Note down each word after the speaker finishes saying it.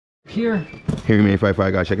Here. Here, man,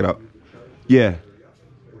 55 guys, check it out. Yeah.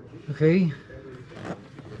 Okay.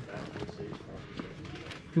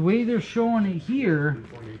 The way they're showing it here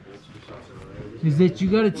is that you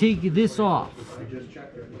got to take this off.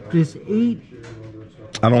 This 8.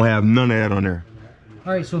 I don't have none of that on there.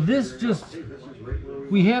 All right, so this just,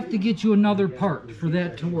 we have to get you another part for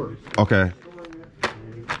that to work. Okay.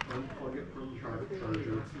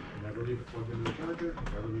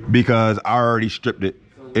 Because I already stripped it.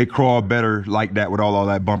 It crawled better like that with all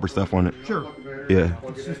that bumper stuff on it. Sure. Yeah.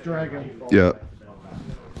 It's just dragging. Yeah.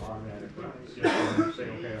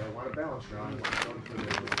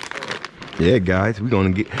 Yeah, guys,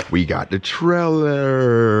 we got the trailer.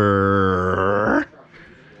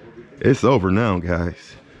 It's over now,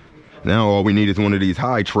 guys. Now all we need is one of these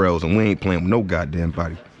high trails, and we ain't playing with no goddamn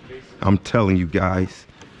body. I'm telling you guys.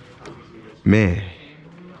 Man,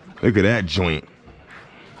 look at that joint.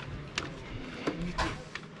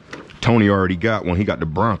 Tony already got one. He got the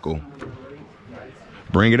Bronco.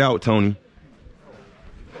 Bring it out, Tony.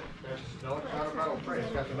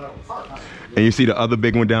 And you see the other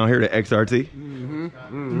big one down here, the XRT?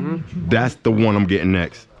 That's the one I'm getting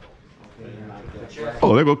next.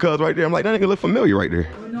 Oh, there go Cuz right there. I'm like, that nigga look familiar right there.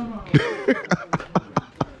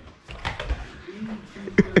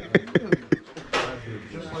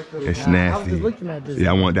 It's nasty. Yeah,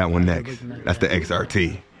 I want that one next. That's the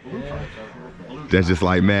XRT. That's just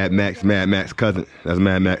like Mad Max cousin. That's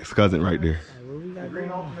Mad Max cousin right there.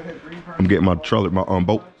 I'm getting my trailer, my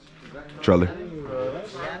boat trailer.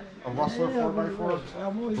 A Rustler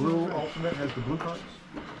 4x4. Blue Ultimate has the blue parts.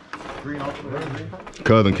 Green Ultimate has the green parts.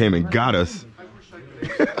 Cousin came and got us.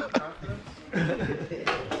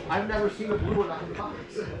 I've never seen a blue one on the box.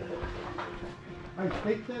 I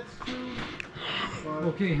think that's true.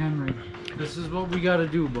 Okay, Henry, this is what we got to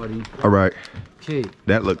do, buddy. All right. Okay.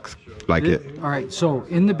 That looks like it. All right, so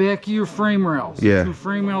in the back of your frame rails, yeah, 2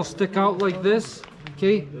 frame rails stick out like this.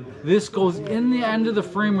 Okay, this goes in the end of the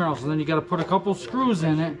frame rails, and then you got to put a couple screws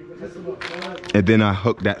in it. And then I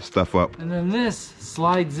hook that stuff up. And then this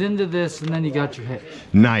slides into this, and then you got your hitch.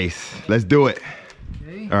 Nice. Let's do it.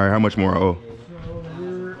 Okay. All right, how much more? Oh. So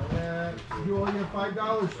we're at, you only have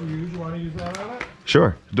 $5 to use. You want to use that on it?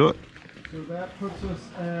 Sure, do it. So that puts us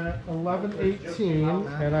at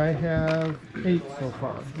 11.18, and I have 8 so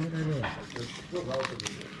far.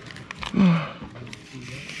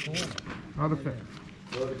 Out of 5.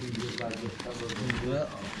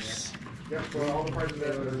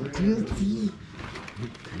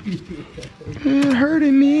 It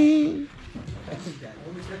hurting me.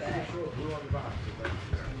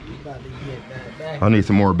 I need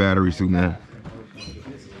some more batteries too, man.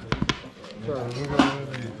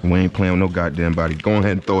 We ain't playing with no goddamn body. Go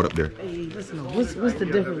ahead and throw it up there. Hey, listen, what's the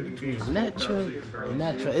difference between natural and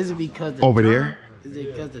natural? Is it because the over term? there? Is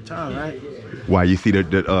it because the term, right? Why, you see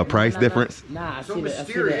the price difference? Nah, I see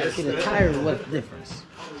the tire. What's the difference?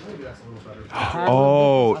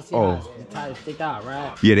 Oh, the tires stick out,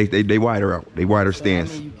 right? Yeah, they wider out. They wider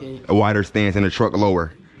stance. A wider stance and the truck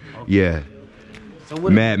lower. Yeah. So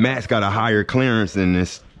what Mad Max got a higher clearance and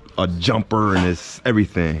it's a jumper and it's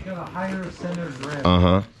everything. Got a higher center grip.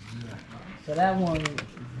 Uh-huh. So that one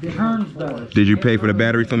turns better. Did you pay for the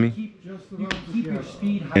battery for me? You keep your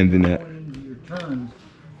speed high And then that. going into your turns,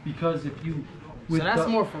 because if you. So that's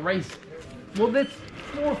more for racing. Well, that's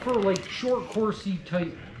more for like short coursey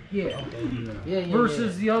type. Yeah.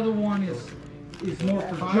 Versus the other one is more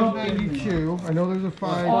for jumping. 592. I know there's a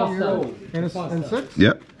 5 here and a 6.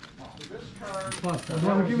 Yep. You want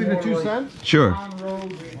to give me the 2 cents? Sure. On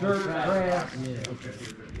roads, dirt, grass.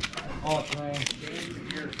 All terrain.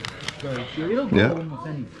 It'll go Yeah. almost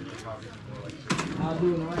anything. I'll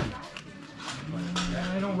do it around.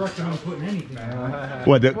 I don't recommend putting anything on.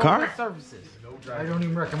 What, the car? Surfaces. I don't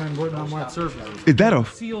even recommend putting on wet surfaces. Is that a...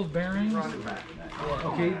 Sealed bearings.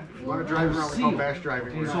 Okay. You want to drive around with no bash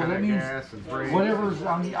driving. And so that means whatever's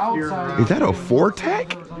on the outside. Is that a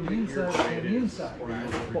Fortec? Whatever's on the inside.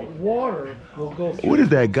 But water will go through. What is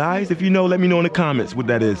that, guys? If you know, let me know in the comments what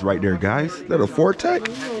that is right there, guys. Is that a Fortec?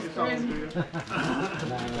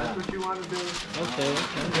 That's what you want to do. Okay,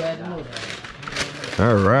 I'm glad to know that.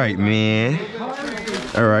 All right, man.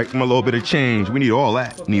 All right, come on, a little bit of change. We need all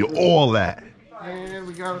that. Need all that. And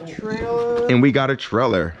we got a trailer. And we got a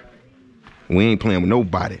trailer. We ain't playing with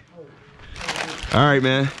nobody. All right,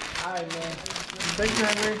 man. All right, man. Thank you,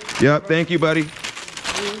 Henry. Yep, thank you, buddy. We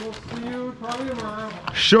will see you probably tomorrow.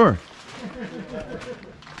 Sure.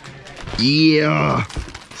 Yeah.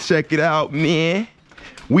 Check it out, man.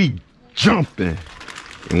 We jumping.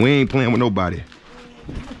 And we ain't playing with nobody.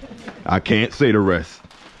 I can't say the rest.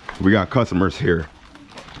 We got customers here.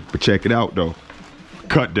 But check it out, though.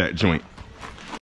 cut that joint.